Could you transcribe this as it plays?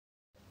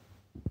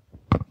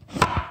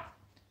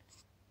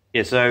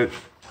Yeah, so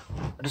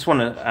I just want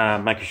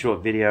to make a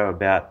short video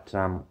about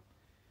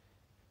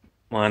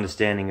my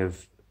understanding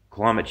of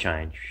climate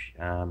change.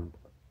 I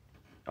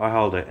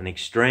hold an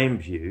extreme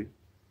view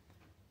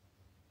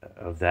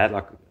of that,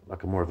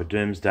 like a more of a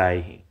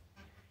doomsday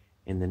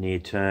in the near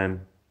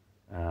term.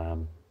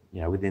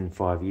 Within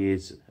 5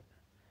 years,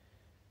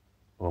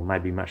 or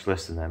maybe much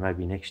less than that,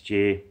 maybe next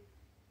year.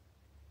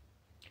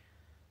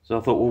 So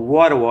I thought, well,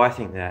 why do I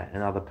think that,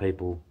 and other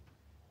people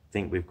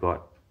think we've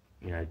got,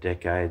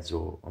 decades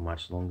or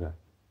much longer?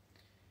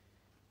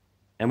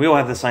 And we all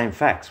have the same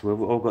facts. We've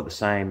all got the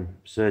same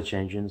search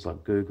engines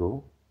like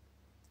Google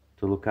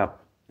to look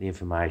up the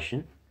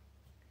information.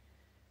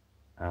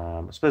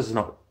 I suppose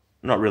it's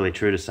not really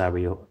true to say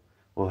we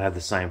all have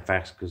the same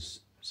facts, because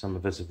some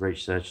of us have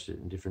researched it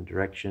in different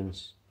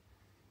directions,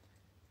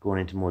 gone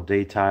into more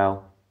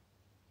detail.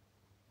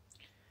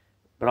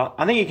 But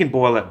I think you can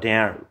boil it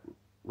down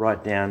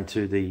right down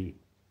to the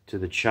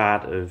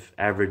chart of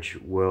average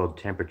world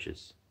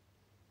temperatures.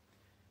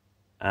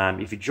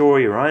 If you draw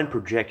your own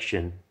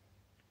projection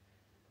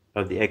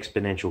of the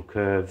exponential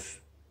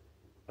curve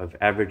of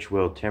average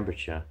world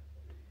temperature,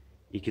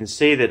 you can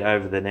see that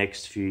over the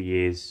next few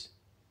years,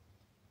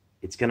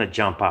 it's going to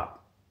jump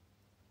up.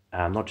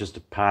 Not just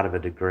a part of a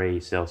degree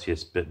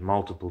Celsius, but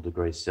multiple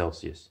degrees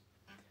Celsius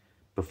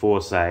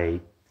before,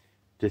 say,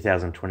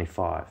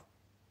 2025.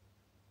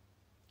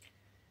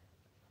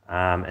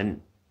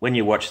 And when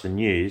you watch the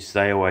news,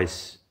 they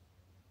always,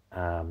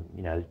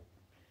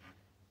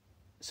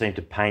 seem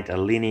to paint a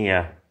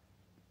linear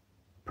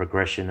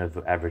progression of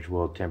average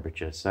world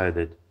temperature, so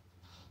that,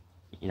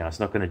 it's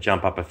not going to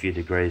jump up a few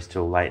degrees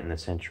till late in the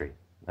century.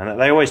 And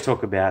they always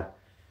talk about,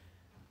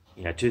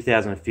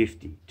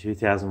 2050,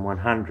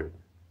 2100,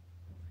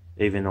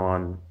 even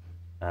on,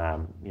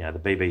 the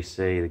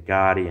BBC, the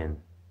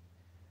Guardian,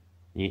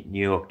 New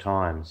York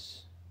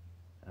Times.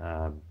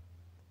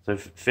 So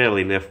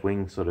fairly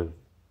left-wing sort of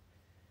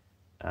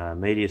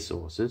media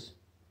sources.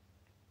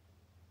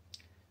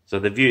 So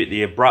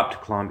the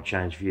abrupt climate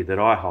change view that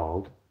I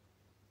hold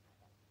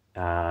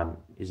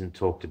isn't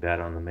talked about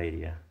on the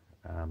media.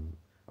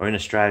 Or in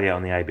Australia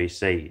on the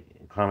ABC,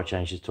 climate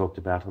change is talked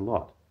about a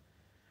lot.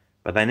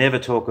 But they never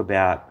talk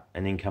about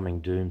an incoming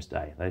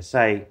doomsday. They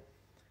say,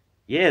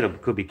 yeah,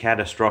 it could be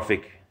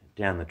catastrophic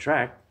down the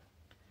track.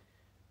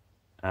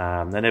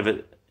 They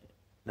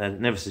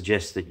never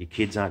suggest that your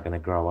kids aren't going to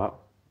grow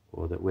up,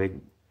 or that we're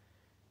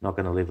not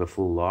going to live a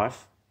full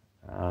life.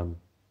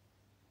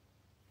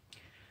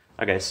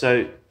 Okay,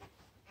 so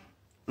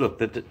look,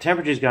 the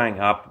temperature is going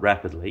up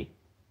rapidly,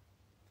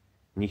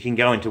 and you can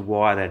go into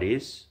why that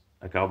is.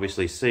 Okay,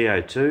 obviously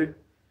CO2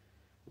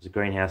 is a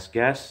greenhouse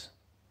gas.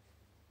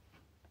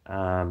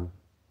 In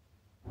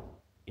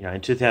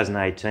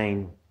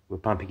 2018, we're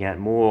pumping out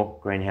more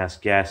greenhouse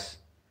gas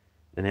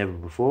than ever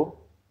before.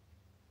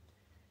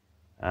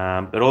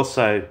 But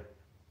also,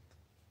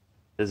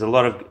 there's a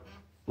lot of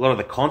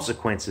the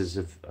consequences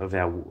of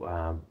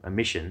our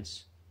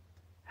emissions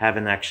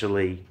haven't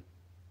actually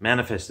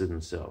manifested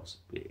themselves,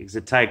 because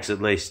it takes at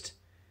least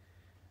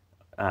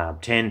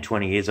 10,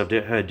 20 years, I've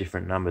heard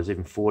different numbers,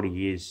 even 40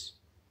 years,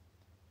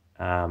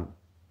 for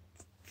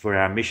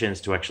our emissions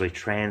to actually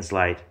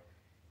translate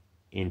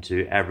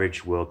into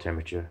average world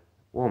temperature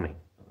warming,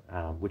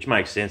 which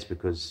makes sense,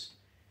 because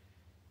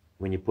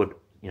when you put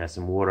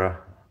some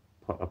water,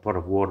 a pot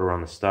of water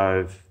on the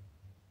stove,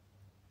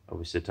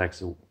 obviously it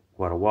takes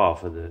quite a while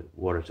for the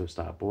water to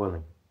start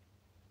boiling.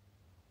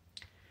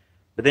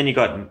 But then you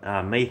got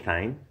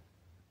methane,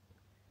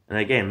 and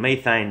again,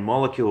 methane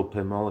molecule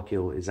per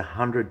molecule is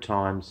 100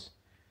 times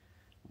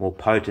more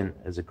potent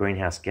as a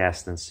greenhouse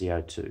gas than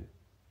CO2.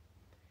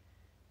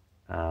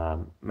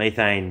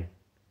 Methane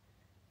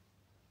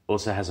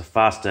also has a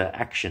faster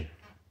action,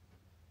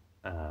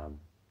 and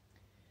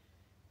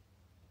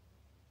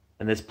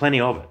there's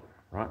plenty of it,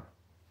 right?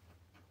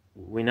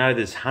 We know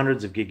there's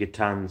hundreds of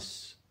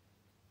gigatons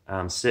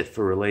set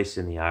for release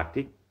in the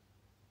Arctic.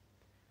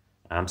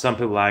 Some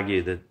people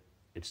argue that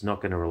it's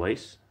not going to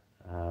release.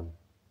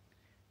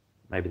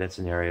 Maybe that's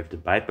an area of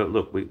debate, but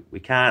look, we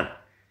can't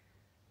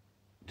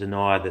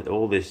deny that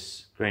all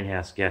this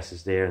greenhouse gas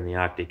is there in the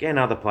Arctic and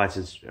other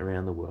places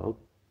around the world,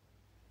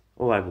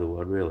 all over the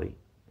world really,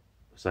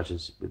 such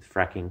as with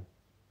fracking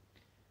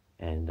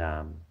and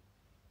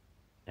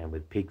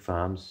with pig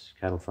farms,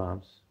 cattle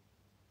farms.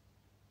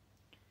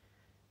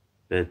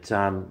 But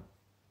part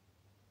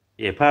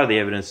of the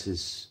evidence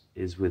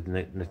is with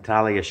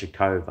Natalia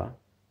Shakova,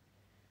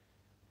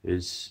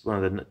 who's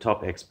one of the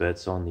top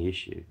experts on the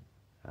issue.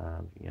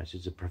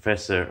 She's a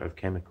professor of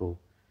chemical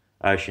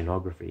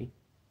oceanography,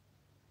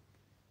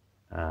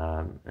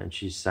 and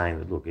she's saying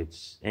that, look,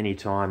 it's any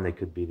time there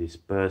could be this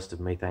burst of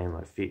methane,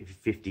 like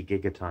 50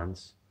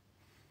 gigatons,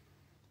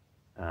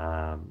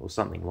 or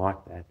something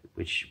like that,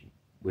 which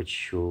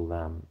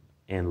will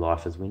end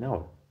life as we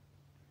know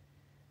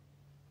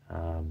it.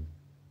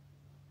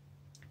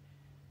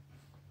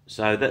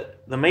 So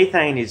the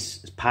methane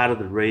is part of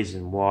the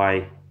reason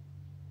why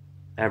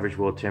average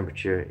world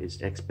temperature is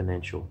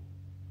exponential.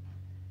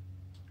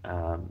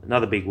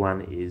 Another big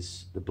one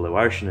is the blue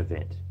ocean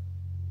event.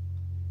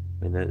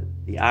 I mean,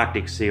 the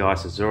Arctic sea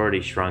ice has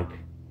already shrunk.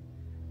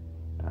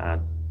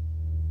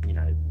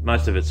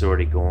 Most of it's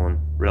already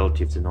gone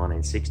relative to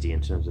 1960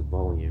 in terms of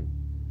volume.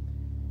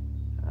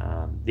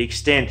 The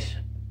extent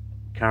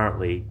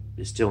currently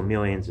is still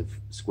millions of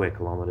square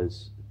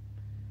kilometres.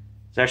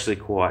 It's actually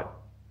quite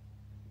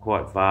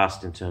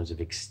vast in terms of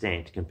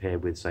extent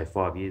compared with, say,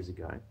 5 years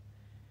ago.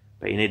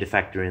 But you need to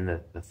factor in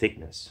the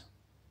thickness.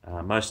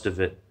 Most of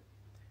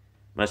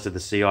the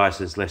sea ice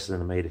is less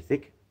than a metre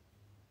thick.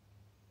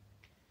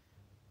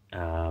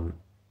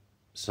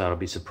 So it'll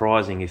be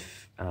surprising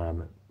if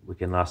we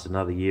can last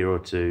another year or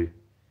two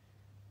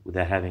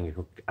without having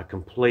a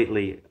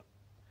completely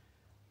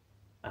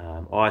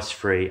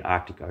ice-free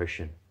Arctic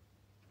Ocean.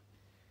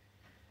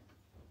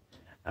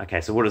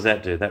 Okay, so what does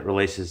that do? That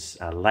releases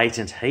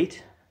latent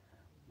heat,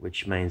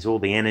 which means all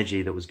the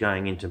energy that was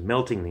going into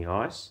melting the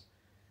ice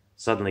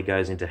suddenly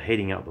goes into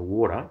heating up the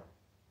water.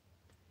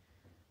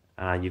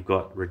 You've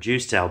got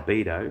reduced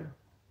albedo,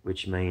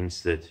 which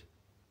means that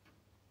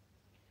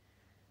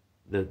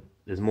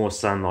there's more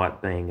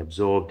sunlight being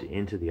absorbed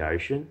into the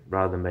ocean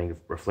rather than being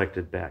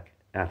reflected back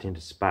out into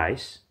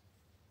space.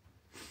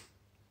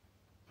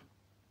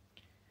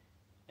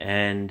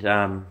 And,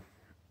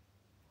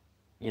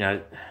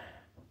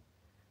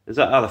 there's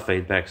other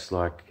feedbacks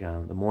like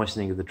the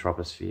moistening of the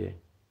troposphere.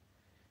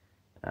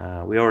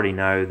 We already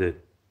know that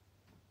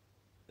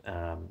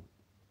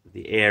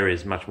the air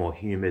is much more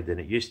humid than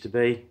it used to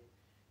be.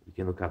 You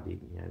can look up the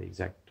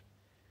exact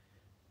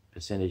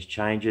percentage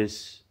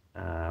changes,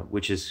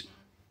 which has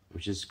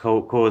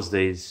caused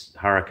these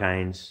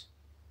hurricanes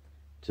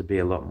to be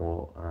a lot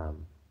more,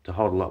 to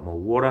hold a lot more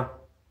water,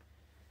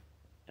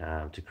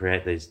 to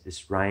create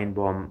this rain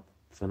bomb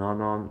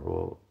phenomenon,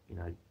 or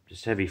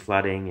just heavy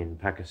flooding in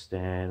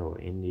Pakistan or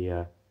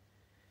India.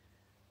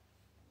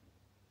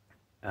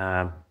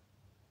 So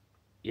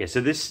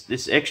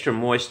this extra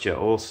moisture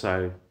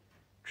also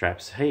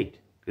traps heat,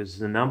 because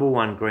the number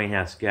one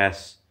greenhouse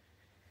gas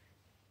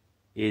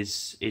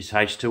is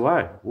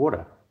H2O,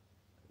 water,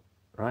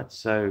 right?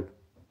 So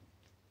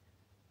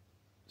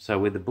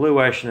with the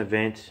blue ocean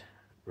event,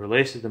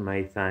 release of the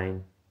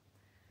methane,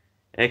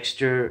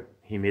 extra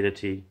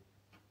humidity,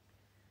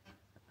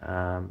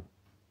 and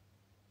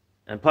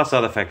plus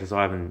other factors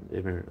I haven't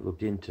even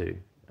looked into,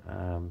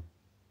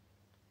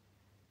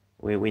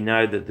 we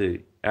know that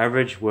the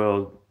average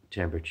world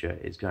temperature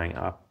is going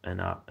up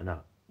and up and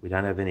up. We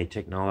don't have any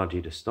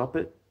technology to stop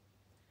it.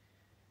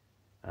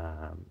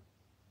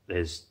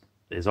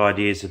 There's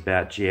ideas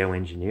about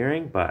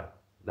geoengineering, but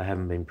they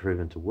haven't been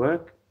proven to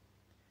work.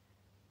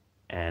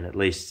 And at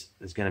least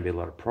there's going to be a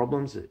lot of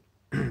problems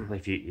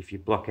if you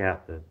block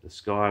out the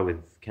sky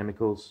with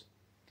chemicals.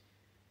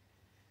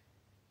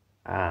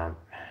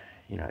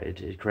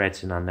 It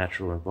creates an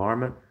unnatural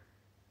environment.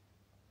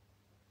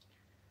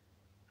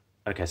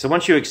 Okay, so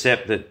once you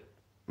accept that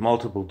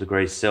multiple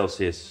degrees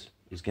Celsius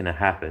is going to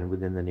happen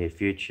within the near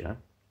future,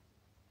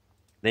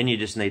 then you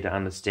just need to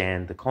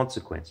understand the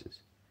consequences.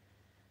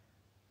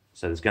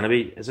 So there's going to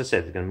be, as I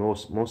said, there's going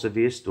to be more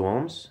severe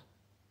storms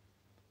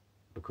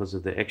because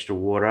of the extra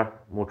water,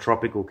 more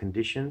tropical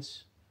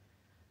conditions.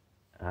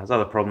 There's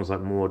other problems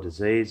like more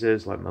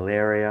diseases like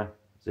malaria,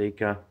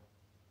 Zika,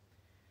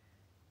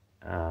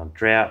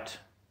 drought,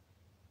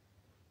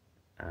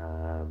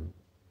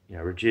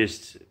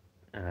 reduced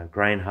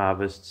grain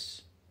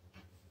harvests.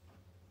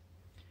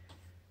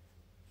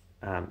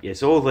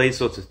 So all these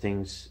sorts of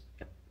things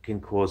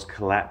can cause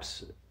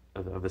collapse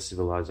of a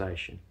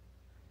civilization.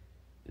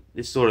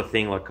 This sort of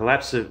thing, like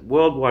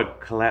worldwide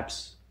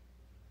collapse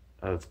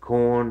of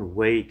corn,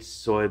 wheat,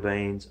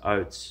 soybeans,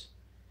 oats,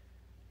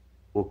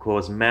 will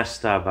cause mass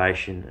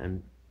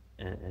starvation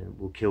and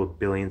will kill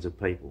billions of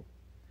people.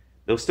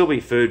 There'll still be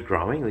food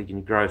growing. You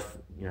can grow,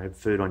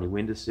 food on your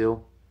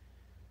windowsill,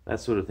 that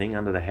sort of thing,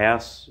 under the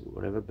house,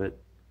 whatever. But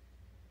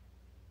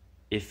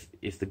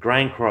if the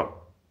grain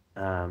crop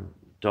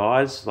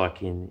dies,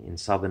 like in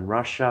southern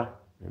Russia,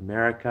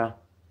 America,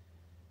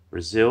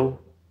 Brazil,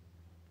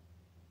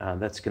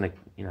 that's going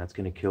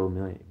to kill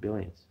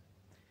billions.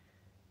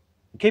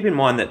 Keep in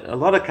mind that a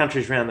lot of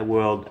countries around the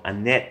world are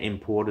net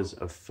importers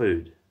of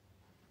food.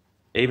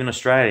 Even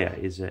Australia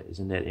is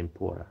a net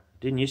importer. It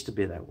didn't used to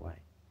be that way.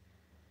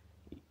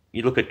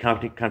 You look at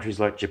countries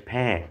like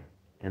Japan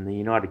and the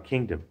United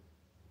Kingdom,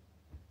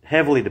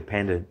 heavily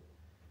dependent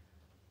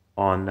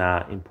on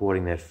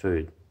importing their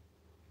food.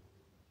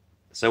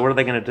 So what are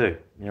they going to do?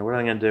 What are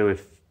they going to do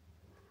if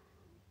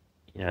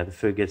the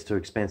food gets too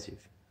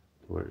expensive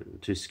or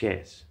too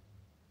scarce?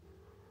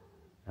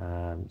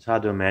 It's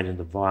hard to imagine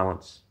the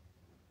violence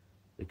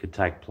that could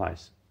take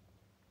place.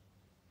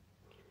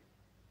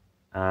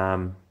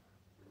 So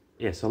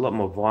a lot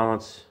more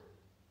violence,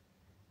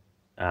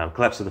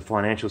 collapse of the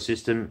financial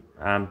system.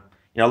 A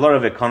lot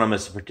of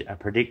economists are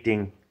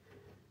predicting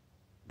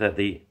that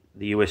the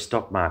US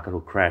stock market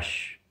will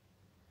crash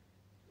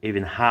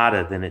even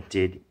harder than it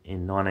did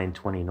in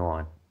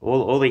 1929.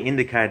 All the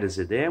indicators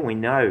are there. We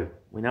know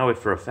it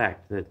for a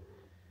fact that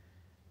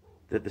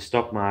the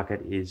stock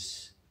market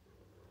is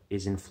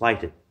is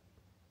inflated.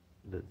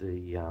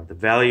 The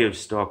value of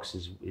stocks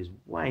is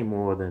way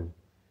more than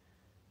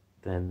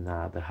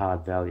the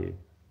hard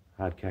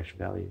cash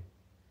value.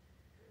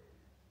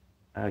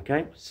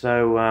 Okay,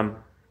 so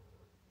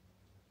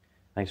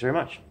thanks very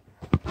much.